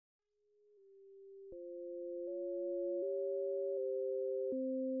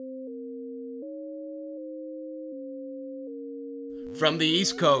From the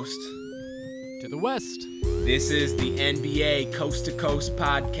East Coast to the West. This is the NBA Coast to Coast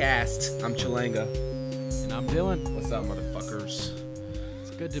podcast. I'm Chelanga. And I'm Dylan. What's up, motherfuckers? It's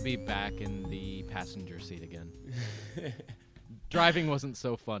good to be back in the passenger seat again. Driving wasn't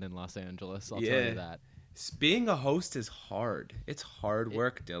so fun in Los Angeles, I'll tell you that. Being a host is hard. It's hard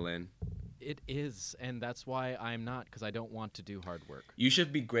work, Dylan. It is, and that's why I'm not, because I don't want to do hard work. You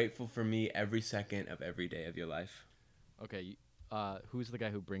should be grateful for me every second of every day of your life. Okay, who's the guy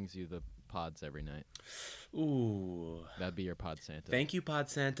who brings you the pods every night? Ooh. That'd be your Pod Santa. Thank you, Pod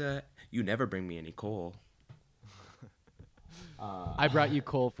Santa. You never bring me any coal. I brought you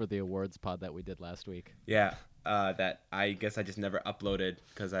coal for the awards pod that we did last week. Yeah, that I guess I just never uploaded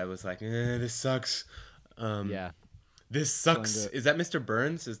because I was like, this sucks. Yeah. This sucks. Is that Mr.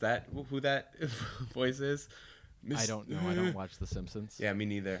 Burns? Is that who that voice is? I don't know. I don't watch The Simpsons. Yeah, me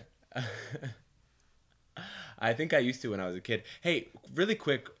neither. I think I used to when I was a kid. Hey, really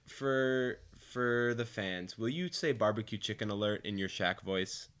quick for the fans, will you say barbecue chicken alert in your Shaq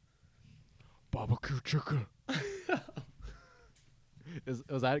voice? Barbecue chicken.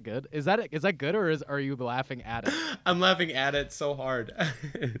 Was that good? Is that good, or are you laughing at it? I'm laughing at it so hard.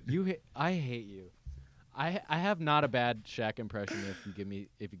 I hate you. I have not a bad Shaq impression if you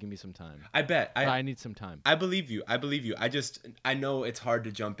give me some time. I bet. I need some time. I believe you. I know it's hard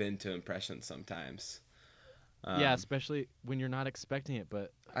to jump into impressions sometimes. Yeah, especially when you're not expecting it,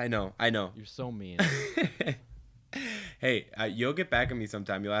 but I know. You're so mean. Hey, you'll get back at me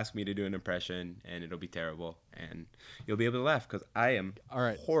sometime. You'll ask me to do an impression, and it'll be terrible, and you'll be able to laugh because I am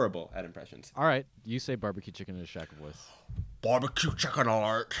horrible at impressions. All right, you say barbecue chicken in a Shaq voice. Barbecue chicken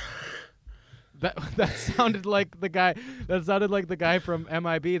alert. That sounded like the guy. That sounded like the guy from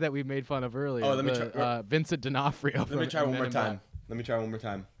MIB that we made fun of earlier. Oh, let me try. Vincent D'Onofrio. Let me try one more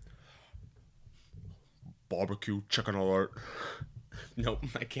time. Barbecue chicken alert. Nope,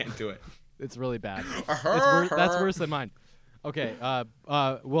 I can't do it. It's really bad. That's worse than mine. Okay,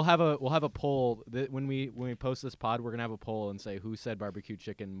 we'll have a poll that when we post this pod, we're gonna have a poll and say who said barbecue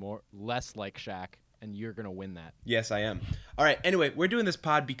chicken less like Shaq, and you're gonna win that. Yes, I am. All right. Anyway, we're doing this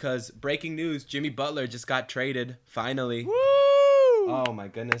pod because breaking news: Jimmy Butler just got traded finally. Woo! Oh my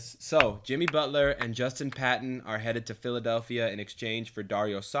goodness! So Jimmy Butler and Justin Patton are headed to Philadelphia in exchange for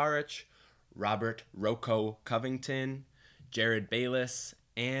Dario Saric, Robert Rocco Covington, Jared Bayless,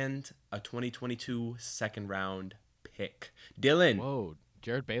 and a 2022 second-round pick. Dylan. Whoa,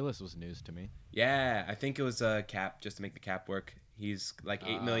 Jared Bayless was news to me. Yeah, I think it was a cap just to make the cap work. He's like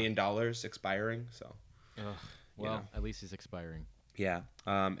 $8 million expiring, so. Well, at least he's expiring. Yeah,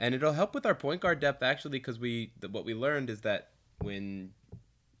 and it'll help with our point guard depth actually, because what we learned is that when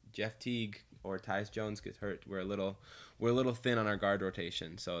Jeff Teague or Tyus Jones gets hurt, we're a little thin on our guard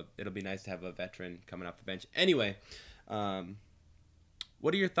rotation. So it'll be nice to have a veteran coming off the bench. Anyway,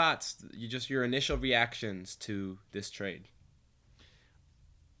 what are your thoughts? Your initial reactions to this trade?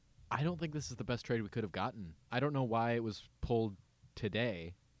 I don't think this is the best trade we could have gotten. I don't know why it was pulled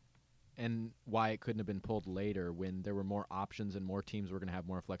today and why it couldn't have been pulled later when there were more options and more teams were going to have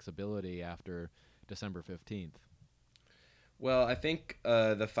more flexibility after December 15th. Well, I think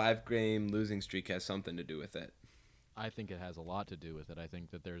the 5-game losing streak has something to do with it. I think it has a lot to do with it. I think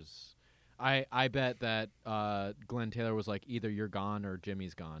that I bet that Glenn Taylor was like, either you're gone or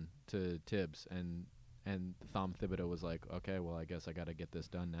Jimmy's gone to Tibbs, and Tom Thibodeau was like, okay, well, I guess I got to get this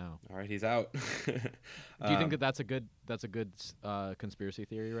done now. All right, he's out. Do you think that's a good conspiracy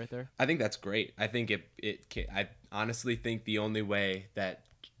theory right there? I think that's great. I think I honestly think the only way that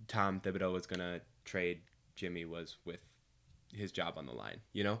Tom Thibodeau was gonna trade Jimmy was with his job on the line,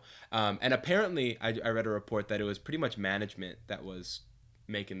 you know? And apparently I read a report that it was pretty much management that was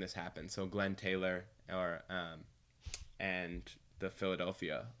making this happen. So Glenn Taylor and the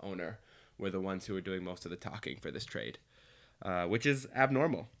Philadelphia owner were the ones who were doing most of the talking for this trade, which is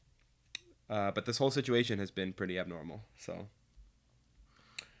abnormal. But this whole situation has been pretty abnormal. So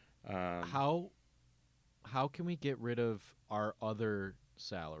how can we get rid of our other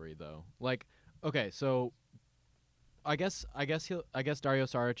salary though? Like, okay, so I guess Dario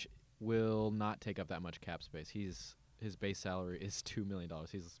Saric will not take up that much cap space. His base salary is $2 million.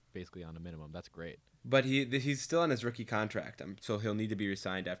 He's basically on a minimum. That's great. But he's still on his rookie contract, so he'll need to be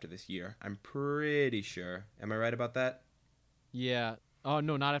re-signed after this year. I'm pretty sure. Am I right about that? Yeah. Oh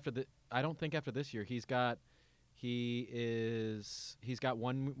no, not after the. I don't think after this year. He's got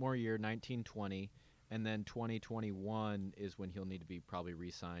one more year, 1920, and then 2021 is when he'll need to be probably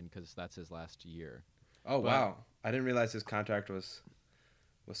re-signed because that's his last year. Oh, wow. I didn't realize his contract was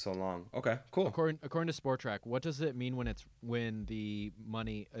so long. Okay, cool. According to SportTrack, what does it mean when the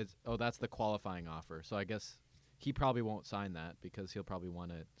money is? Oh, that's the qualifying offer. So I guess he probably won't sign that because he'll probably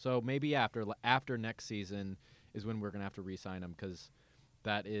want it. So maybe after next season is when we're gonna have to re-sign him because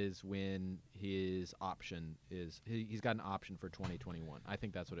that is when his option is. He's got an option for 2021. I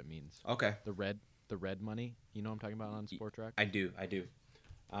think that's what it means. Okay. The red money. You know what I'm talking about on Sport Track. I do.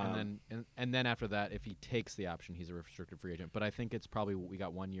 And then after that, if he takes the option, he's a restricted free agent. But I think it's probably we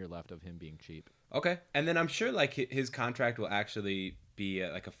got 1 year left of him being cheap. Okay, and then I'm sure like his contract will actually be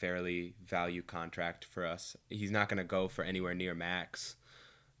like a fairly value contract for us. He's not going to go for anywhere near max,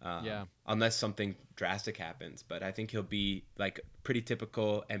 Yeah. unless something drastic happens. But I think he'll be like pretty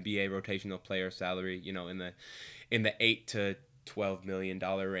typical NBA rotational player salary. You know, in the $8 to $12 million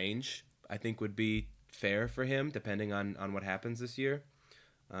range. I think would be fair for him, depending on what happens this year.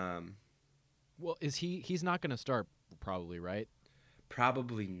 Well, he's not going to start probably, right?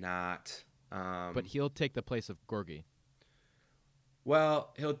 Probably not. But he'll take the place of Gorgie.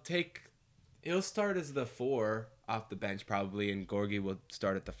 Well, he'll start as the 4 off the bench probably, and Gorgie will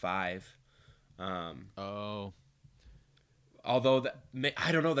start at the 5. Oh. Although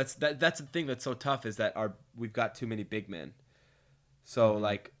I don't know. That's the thing that's so tough is that we've got too many big men. So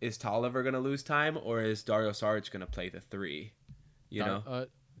like, is Tolliver gonna lose time, or is Dario Saric gonna play the 3? You know.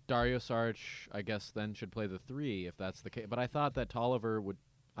 Dario Saric, I guess, then should play the 3 if that's the case. But I thought that Tolliver would.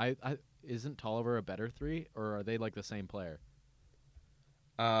 Isn't Tolliver a better 3, or are they like the same player?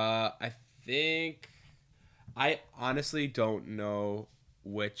 I think I honestly don't know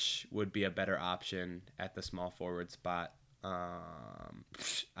which would be a better option at the small forward spot. I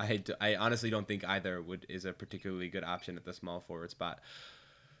honestly don't think either is a particularly good option at the small forward spot.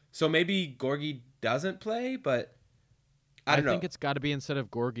 So maybe Gorgie doesn't play, but I don't know. I think it's got to be instead of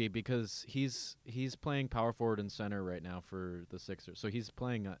Gorgie because he's playing power forward and center right now for the Sixers. So he's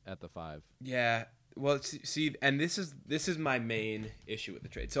playing at the 5. Yeah. Well, see, and this is my main issue with the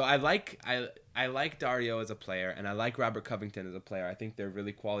trade. So I like Dario as a player, and I like Robert Covington as a player. I think they're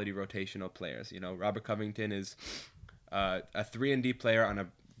really quality rotational players. You know, Robert Covington is a 3-and-D player on a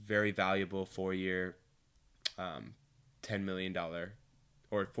very valuable 4-year, $10 million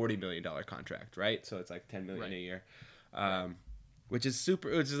or $40 million contract, right? So it's like $10 million a year, which is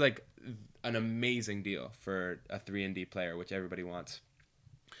like an amazing deal for a 3-and-D player, which everybody wants.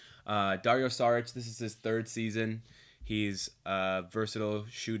 Dario Saric, this is his 3rd season. He's a versatile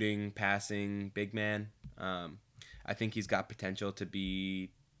shooting, passing big man. I think he's got potential to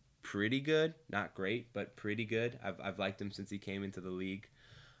be pretty good, not great, but pretty good. I've liked him since he came into the league.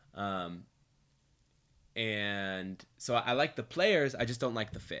 And so I like the players, I just don't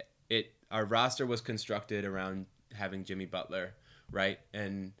like the fit. Our roster was constructed around having Jimmy Butler, right?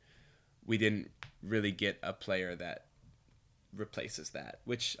 And we didn't really get a player that replaces that,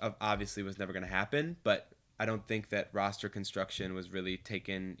 which obviously was never going to happen, but I don't think that roster construction was really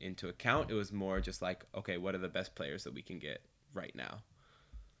taken into account. It was more just like, okay, what are the best players that we can get right now?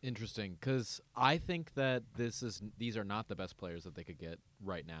 Interesting, because I think that these are not the best players that they could get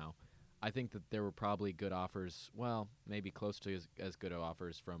right now. I think that there were probably good offers, well, maybe close to as good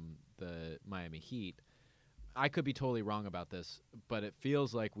offers from the Miami Heat. I could be totally wrong about this, but it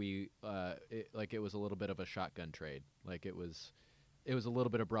feels like it was a little bit of a shotgun trade. Like it was a little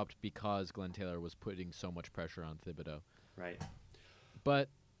bit abrupt because Glenn Taylor was putting so much pressure on Thibodeau. Right. But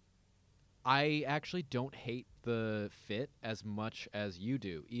I actually don't hate the fit as much as you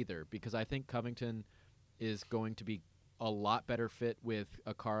do either, because I think Covington is going to be a lot better fit with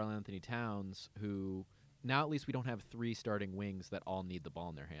a Karl Anthony Towns, who now at least we don't have 3 starting wings that all need the ball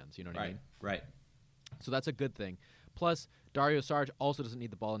in their hands. You know what I mean? Right. So that's a good thing. Plus, Dario Saric also doesn't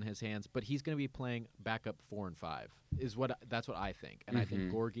need the ball in his hands, but he's going to be playing backup 4 and 5. That's what I think. And I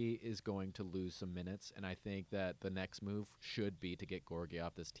think Gorgie is going to lose some minutes, and I think that the next move should be to get Gorgie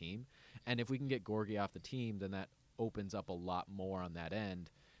off this team. And if we can get Gorgie off the team, then that opens up a lot more on that end,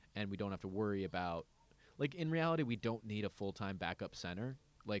 and we don't have to worry about, like, in reality, we don't need a full-time backup center.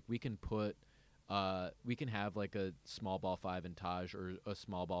 Like, we can have like a small ball 5 in Taj or a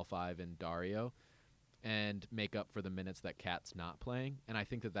small ball 5 in Dario, and make up for the minutes that Cat's not playing. And I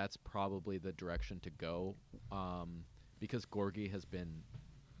think that that's probably the direction to go, because Gorgie has been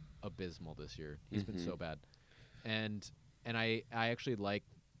abysmal this year. He's been so bad. And I actually like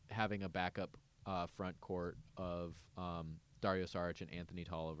having a backup front court of Dario Saric and Anthony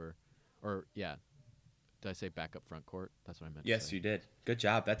Tolliver. Or, yeah. Did I say backup front court? That's what I meant to say. Yes, you did. Good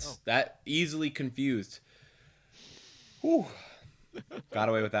job. That easily confused. Whew. Got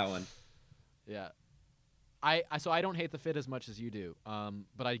away with that one. Yeah. So I don't hate the fit as much as you do,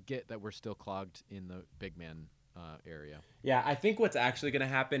 but I get that we're still clogged in the big man area. Yeah, I think what's actually going to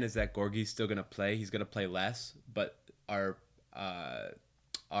happen is that Gorgie's still going to play. He's going to play less, but our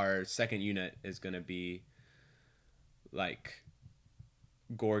second unit is going to be like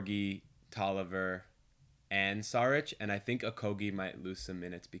Gorgie, Tolliver, and Saric, and I think Okogie might lose some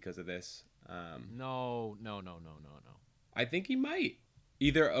minutes because of this. No, no, no, no, no, no. I think he might.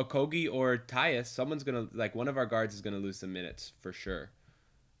 Either Okogie or Tyus, someone's gonna like one of our guards is gonna lose some minutes for sure.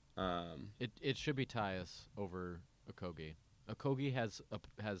 It should be Tyus over Okogie. Okogie has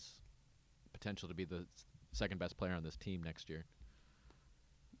potential to be the second best player on this team next year.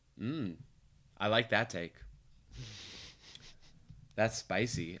 I like that take. That's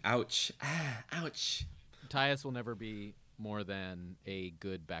spicy. Ouch. Ouch. Tyus will never be more than a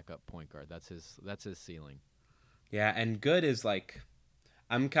good backup point guard. That's his ceiling. Yeah, and good is like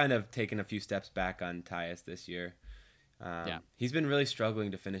I'm kind of taking a few steps back on Tyus this year. Yeah. He's been really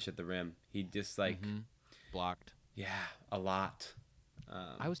struggling to finish at the rim. He just like blocked. Yeah, a lot.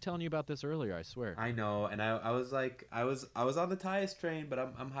 I was telling you about this earlier, I swear. I know, and I was like I was on the Tyus train, but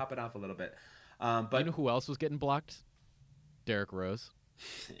I'm hopping off a little bit. But you know who else was getting blocked? Derrick Rose.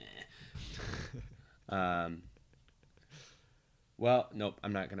 Well, nope,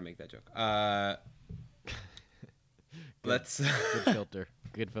 I'm not gonna make that joke. Let's good filter.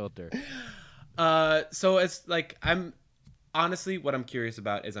 Good filter. So it's like I'm honestly what I'm curious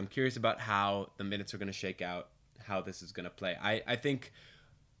about is I'm curious about how the minutes are gonna shake out, how this is gonna play. I think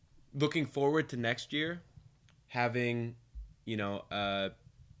looking forward to next year, having a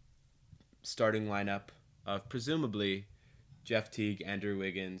starting lineup of presumably Jeff Teague, Andrew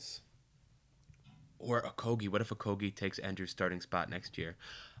Wiggins, or Okogie. What if Okogie takes Andrew's starting spot next year?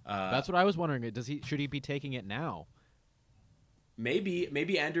 That's what I was wondering. Should he be taking it now?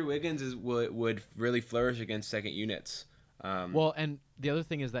 Maybe Andrew Wiggins would really flourish against second units. Well, and the other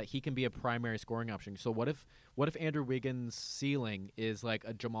thing is that he can be a primary scoring option. So what if Andrew Wiggins' ceiling is like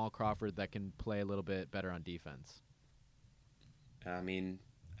a Jamal Crawford that can play a little bit better on defense? I mean,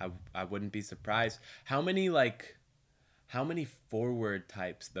 I wouldn't be surprised. How many forward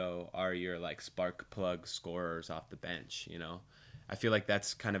types though are your like spark plug scorers off the bench? I feel like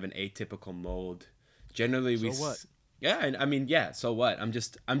that's kind of an atypical mold. Generally, what? Yeah, I mean, yeah. So what? I'm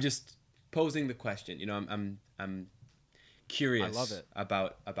just posing the question. I'm curious. I love it.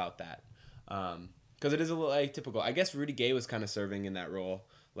 about that because it is a little atypical. I guess Rudy Gay was kind of serving in that role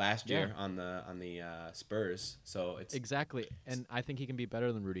last year on the Spurs. So it's exactly, and I think he can be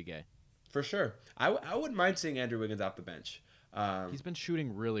better than Rudy Gay. For sure. I wouldn't mind seeing Andrew Wiggins off the bench. He's been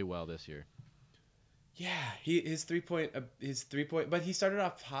shooting really well this year. Yeah, his 3-point, but he started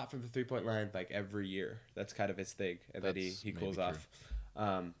off hot from the 3-point line like every year. That's kind of his thing, and then he cools off.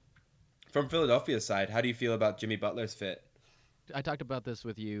 From Philadelphia's side, how do you feel about Jimmy Butler's fit? I talked about this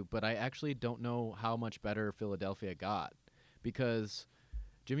with you, but I actually don't know how much better Philadelphia got because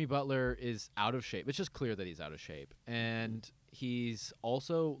Jimmy Butler is out of shape. It's just clear that he's out of shape, and he's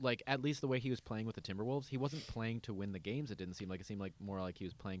also like at least the way he was playing with the Timberwolves, he wasn't playing to win the games. It seemed like more like he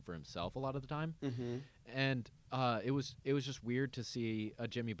was playing for himself a lot of the time. And it was just weird to see a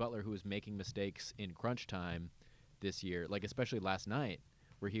Jimmy Butler who was making mistakes in crunch time this year, like especially last night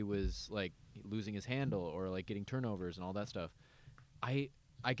where he was like losing his handle or like getting turnovers and all that stuff. I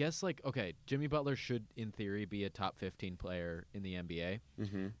guess like okay, Jimmy Butler should in theory be a top 15 player in the NBA,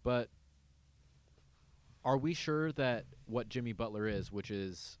 but are we sure that what Jimmy Butler is, which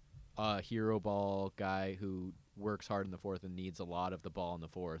is a hero ball guy who works hard in the fourth and needs a lot of the ball in the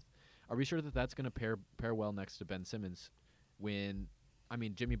fourth, are we sure that that's going to pair well next to Ben Simmons?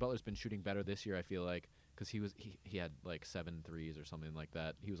 Jimmy Butler's been shooting better this year, I feel like, because he had like 7 threes or something like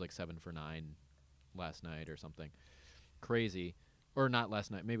that. He was like 7 for 9 last night or something crazy, or not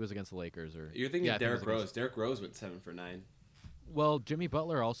last night. Maybe it was against the Lakers. Or you're thinking Derrick Rose. Derrick Rose went 7 for 9. Well, Jimmy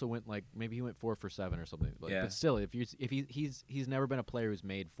Butler also went maybe he went 4 for 7 or something. But still, if he's never been a player who's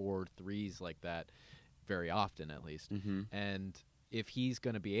made 4 threes like that very often, at least. And if he's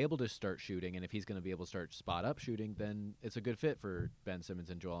going to be able to start shooting, and if he's going to be able to start spot up shooting, then it's a good fit for Ben Simmons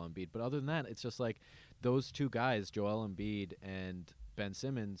and Joel Embiid. But other than that, it's just like those two guys, Joel Embiid and Ben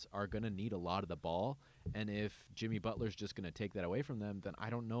Simmons, are going to need a lot of the ball. And if Jimmy Butler's just going to take that away from them, then I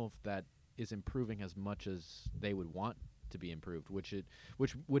don't know if that is improving as much as they would want to be improved, which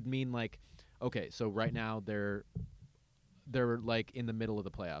would mean like, okay, so right now they're like in the middle of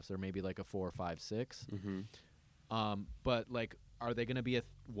the playoffs. They're maybe like a 4, 5, 6. But like, are they going to be a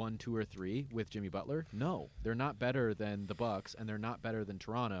 1, 2, or 3 with Jimmy Butler? No, they're not better than the Bucks, and they're not better than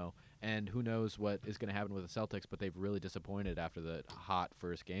Toronto. And who knows what is going to happen with the Celtics? But they've really disappointed after the hot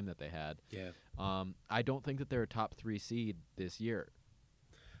first game that they had. Yeah. I don't think that they're a top 3 seed this year.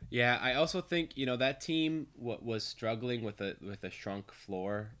 Yeah, I also think that team was struggling with a shrunk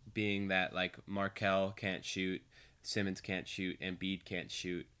floor, being that like Markelle can't shoot, Simmons can't shoot, Embiid can't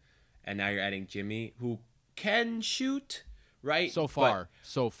shoot, and now you're adding Jimmy, who can shoot, right? But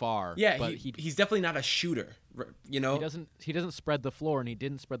So far, yeah, but he's definitely not a shooter, you he know. doesn't spread the floor, and he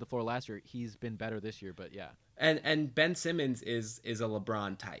didn't spread the floor last year. He's been better this year, but yeah. And Ben Simmons is a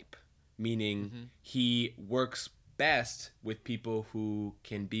LeBron type, meaning Mm-hmm. he works best with people who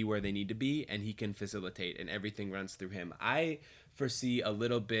can be where they need to be and he can facilitate and everything runs through him. I foresee a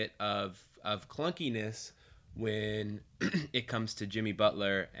little bit of clunkiness when it comes to Jimmy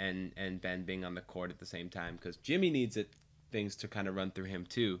Butler and Ben being on the court at the same time because Jimmy needs things to kind of run through him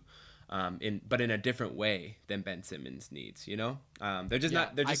too. But in a different way than Ben Simmons needs, you know. Yeah, they're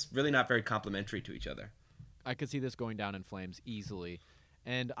just really not very complementary to each other. I could see this going down in flames easily.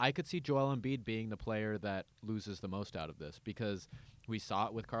 And I could see Joel Embiid being the player that loses the most out of this because we saw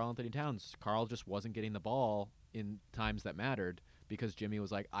it with Karl Anthony Towns. Karl just wasn't getting the ball in times that mattered because Jimmy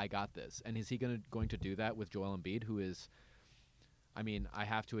was like, I got this. And is he going to do that with Joel Embiid, who is, I mean, I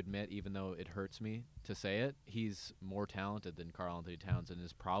have to admit, even though it hurts me to say it, he's more talented than Karl Anthony Towns and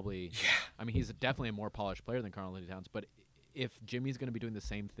is probably, Yeah. I mean, he's definitely a more polished player than Karl Anthony Towns. But if Jimmy's going to be doing the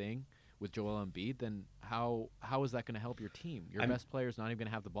same thing with Joel Embiid, then how is that going to help your team? Your best player is not even going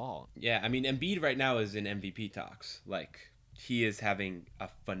to have the ball. Yeah, I mean, Embiid right now is in MVP talks. Like he is having a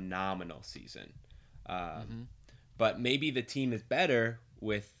phenomenal season, Mm-hmm. but maybe the team is better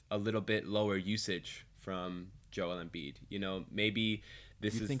with a little bit lower usage from Joel Embiid. You know, maybe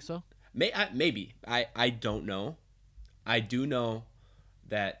this You is think so? maybe I don't know. I do know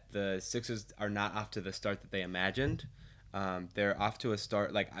that the Sixers are not off to the start that they imagined. They're off to a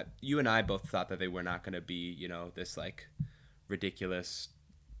start like you and I both thought that they were not going to be, you know, this like ridiculous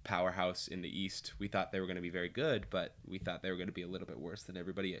powerhouse in the East. We thought they were going to be very good, but we thought they were going to be a little bit worse than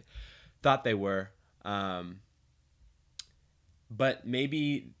everybody thought they were. But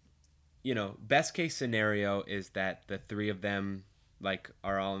maybe, you know, best case scenario is that the three of them like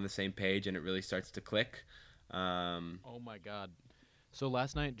are all on the same page and it really starts to click. Oh my God. So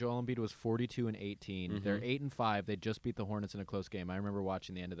last night, Joel Embiid was 42 and 18. Mm-hmm, They're 8-5. They just beat the Hornets in a close game. I remember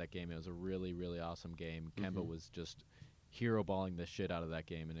watching the end of that game. It was a really, really awesome game. mm-hmm. Kemba was just hero balling the shit out of that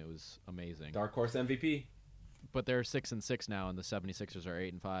game, and it was amazing. Dark horse MVP. But they're 6-6 now, and the 76ers are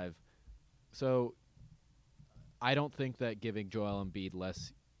 8-5. So I don't think that giving Joel Embiid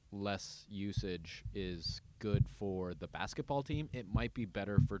less usage is good for the basketball team. It might be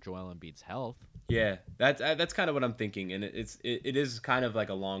better for Joel Embiid's health. Yeah, that's kind of what I'm thinking, and it is kind of like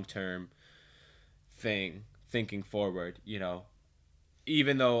a long term thing, thinking forward. You know,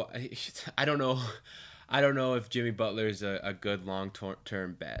 even though I don't know, I don't know if Jimmy Butler is a good long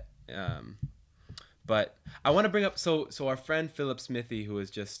term bet. But I want to bring up so our friend Philip Smithy, who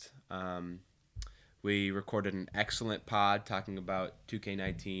was just we recorded an excellent pod talking about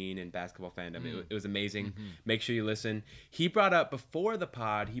 2K19 and basketball fandom. It was amazing. Mm-hmm. Make sure you listen. He brought up before the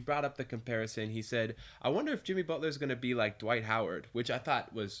pod, he brought up the comparison. He said, I wonder if Jimmy Butler is going to be like Dwight Howard, which I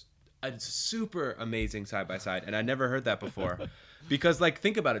thought was a super amazing side by side. And I never heard that before. Because, like,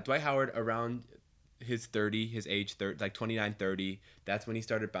 think about it. Dwight Howard around his age 30, like 29, 30. That's when he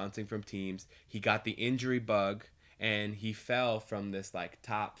started bouncing from teams. He got the injury bug and he fell from this like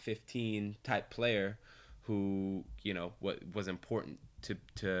top 15 type player who, you know, what was important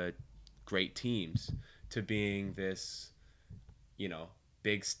to great teams to being this, you know,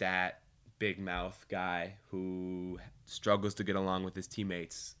 big stat, big mouth guy who struggles to get along with his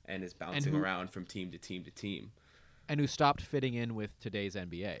teammates and is bouncing around from team to team to team. And who stopped fitting in with today's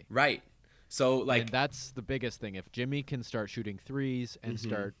NBA. Right. So like and that's the biggest thing. If Jimmy can start shooting threes and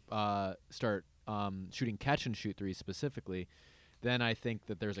mm-hmm. start shooting catch and shoot threes specifically, then I think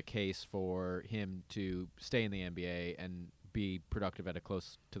that there's a case for him to stay in the NBA and be productive at a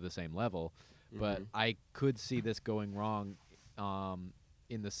close to the same level. Mm-hmm. But I could see this going wrong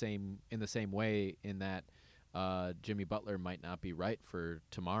in the same way in that Jimmy Butler might not be right for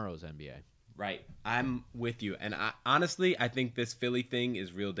tomorrow's NBA. Right. I'm with you. And honestly, I think this Philly thing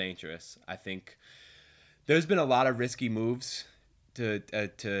is real dangerous. I think there's been a lot of risky moves to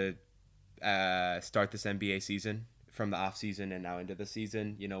start this NBA season from the offseason and now into the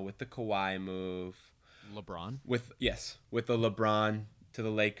season, you know, with the Kawhi move. LeBron? With the LeBron to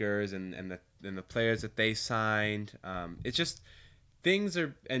the Lakers and the players that they signed. It's just things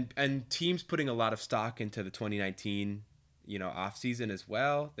are and teams putting a lot of stock into the 2019 off season as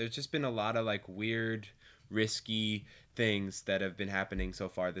well. There's just been a lot of like weird, risky things that have been happening so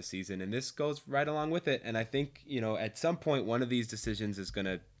far this season, and this goes right along with it. And I think at some point one of these decisions is going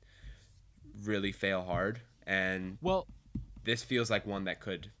to really fail hard, and this feels like one that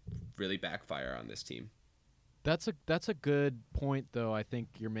could really backfire on this team. That's a good point, though. I think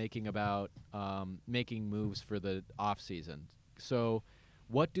you're making about making moves for the off season. So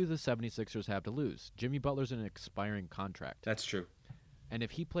What do the 76ers have to lose? Jimmy Butler's an expiring contract. That's true. And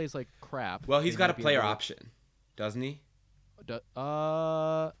if he plays like crap, Well, he's they got a might be player able to- option, doesn't he?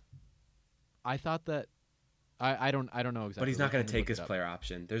 I thought that I don't know exactly. But he's not going Let to me take look his it up. player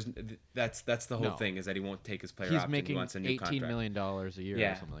option. That's the whole No. thing, is that he won't take his player He's option. He making wants a new $18 contract. million a year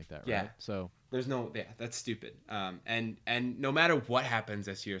Yeah. or something like that, right? Yeah. So There's no, yeah, that's stupid. And no matter what happens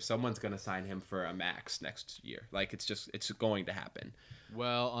this year, someone's going to sign him for a max next year. Like, it's going to happen.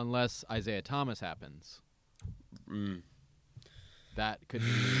 well, unless Isaiah Thomas happens, that could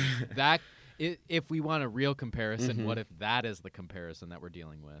be that. If we want a real comparison, what if that is the comparison that we're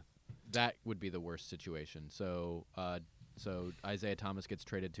dealing with? That would be the worst situation. So Isaiah Thomas gets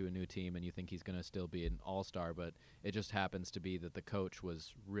traded to a new team, and you think he's going to still be an all-star, but it just happens to be that the coach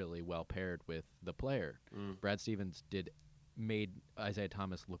was really well paired with the player. Brad Stevens made Isaiah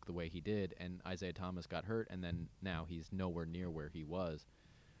Thomas look the way he did, and Isaiah Thomas got hurt, and then now he's nowhere near where he was.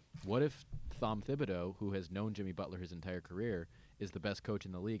 What if Tom Thibodeau, who has known Jimmy Butler his entire career, is the best coach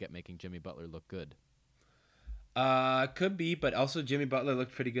in the league at making Jimmy Butler look good? Could be, but also Jimmy Butler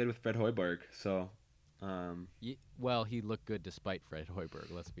looked pretty good with Fred Hoiberg. So, Well, he looked good despite Fred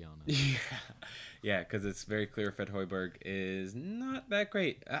Hoiberg, let's be honest. yeah, because it's very clear Fred Hoiberg is not that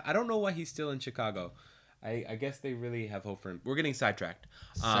great. I don't know why he's still in Chicago. I guess they really have hope for him. We're getting sidetracked.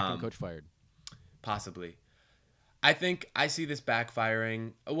 Second coach fired. Possibly. I think I see this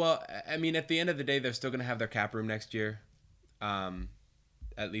backfiring. Well, I mean, at the end of the day, they're still going to have their cap room next year,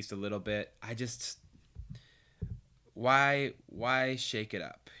 at least a little bit. I just, why shake it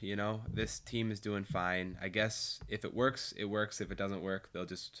up? You know, this team is doing fine. I guess if it works, it works. If it doesn't work, they'll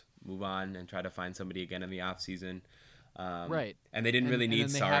just move on and try to find somebody again in the offseason. Right. And they didn't really need and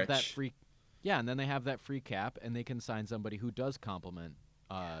then they Saric. have that free, yeah, and then they have that free cap, and they can sign somebody who does complement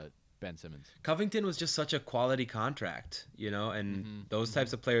Ben Simmons. Covington was just such a quality contract, you know, and those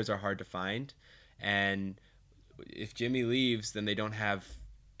types of players are hard to find. And if Jimmy leaves, then they don't have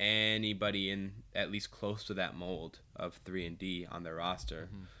anybody in at least close to that mold of 3-and-D on their roster.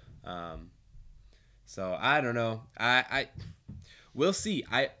 So I don't know. We'll see.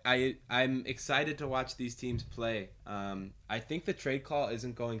 I'm excited to watch these teams play. I think the trade call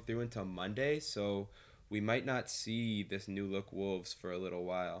isn't going through until Monday, so we might not see this new look Wolves for a little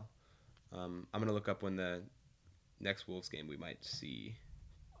while. I'm gonna look up when the next Wolves game we might see.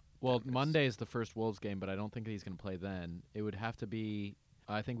 Well, Monday is the first Wolves game, but I don't think he's going to play then. It would have to be.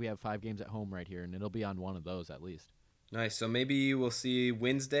 I think we have 5 games at home right here, and it'll be on one of those at least. Nice. So maybe we'll see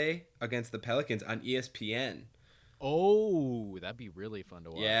Wednesday against the Pelicans on ESPN. Oh, that'd be really fun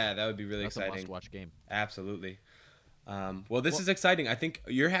to watch. Yeah, that would be really That's exciting. a must-watch game. Absolutely. Well, this is exciting. I think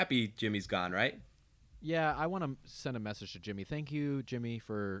you're happy Jimmy's gone, right? Yeah, I want to send a message to Jimmy. Thank you, Jimmy,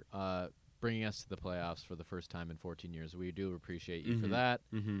 for bringing us to the playoffs for the first time in 14 years. We do appreciate you for that.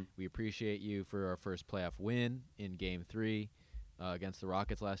 We appreciate you for our first playoff win in Game 3 against the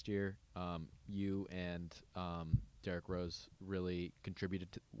Rockets last year. You and Derrick Rose really contributed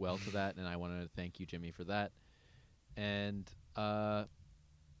well to that, and I want to thank you, Jimmy, for that. And the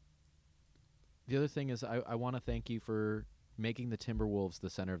other thing is I want to thank you for making the Timberwolves the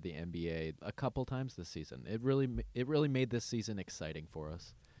center of the NBA a couple times this season. It really made this season exciting for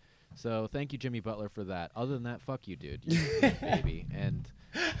us. So thank you, Jimmy Butler, for that. Other than that, fuck you, dude. You're a baby.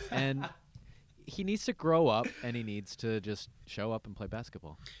 And he needs to grow up, and he needs to just show up and play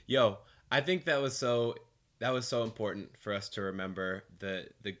basketball. Yo, I think that was so important for us to remember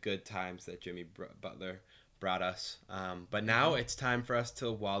the good times that Jimmy Butler brought us. But now it's time for us to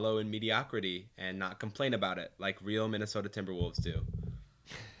wallow in mediocrity and not complain about it like real Minnesota Timberwolves do.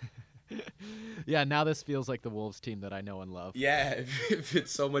 Yeah, now this feels like the Wolves team that I know and love. Yeah,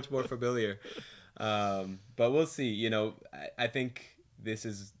 it's so much more familiar. But we'll see. You know, I think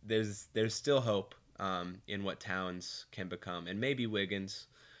there's still hope in what Towns can become, and maybe Wiggins.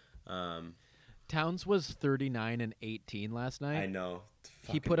 Towns was 39 and 18 last night. I know.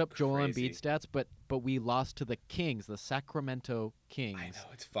 He put up Joel crazy. Embiid stats, but we lost to the Kings, the Sacramento Kings. I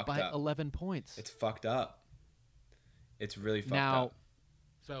know, it's fucked by up. 11 points. It's fucked up. It's really fucked now, up.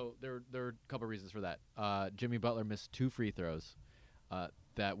 So there are a couple reasons for that. Jimmy Butler missed 2 free throws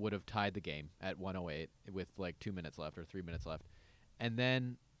that would have tied the game at 108 with like 2 minutes left or 3 minutes left, and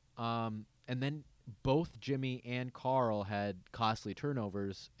then both Jimmy and Carl had costly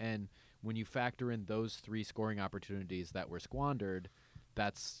turnovers. And when you factor in those 3 scoring opportunities that were squandered,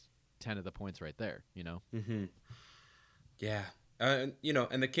 that's 10 of the points right there. You know. Mm-hmm. Yeah. You know,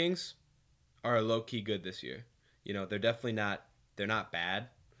 and the Kings are low key good this year. You know, they're definitely not. They're not bad,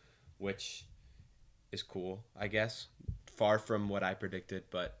 which is cool, I guess. Far from what I predicted,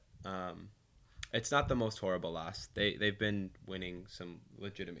 but It's not the most horrible loss. They've been winning some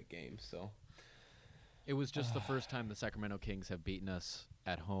legitimate games, so It was just the first time the Sacramento Kings have beaten us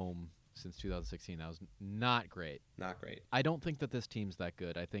at home since 2016. That was not great. not great. I don't think that this team's that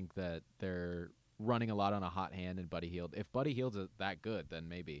good. I think that they're running a lot on a hot hand and Buddy Hield. If Buddy Hield's that good, then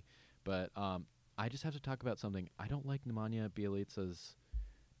maybe. But I just have to talk about something. I don't like Nemanja Bjelica's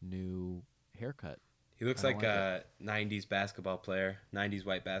new haircut. He looks like a 90s basketball player, 90s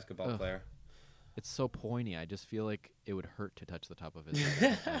white basketball player. It's so pointy. I just feel like it would hurt to touch the top of his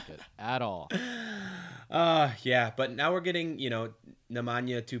head. I don't like it at all. Yeah, but now we're getting, Nemanja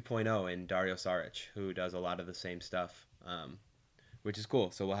 2.0 and Dario Saric, who does a lot of the same stuff, which is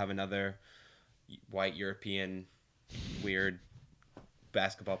cool. So we'll have another white European weird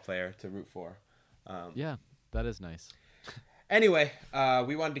basketball player to root for. Yeah, that is nice. Anyway,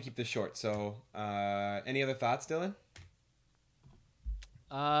 we wanted to keep this short. So any other thoughts, Dylan?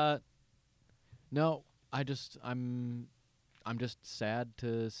 No, I'm just sad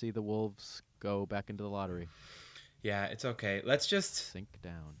to see the Wolves go back into the lottery. Yeah, it's okay. Let's just sink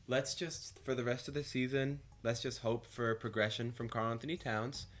down. Let's just, for the rest of the season, let's just hope for progression from Karl Anthony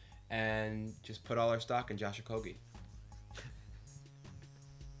Towns and just put all our stock in Josh Okogie.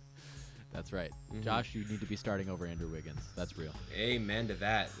 That's right. Mm-hmm. Josh, you need to be starting over Andrew Wiggins. That's real. Amen to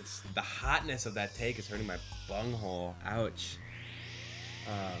that. The hotness of that take is hurting my bunghole. Ouch.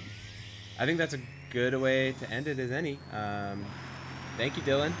 I think that's a good way to end it as any. Thank you,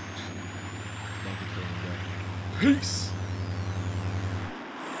 Dylan. Thank you, Chelanga. Peace.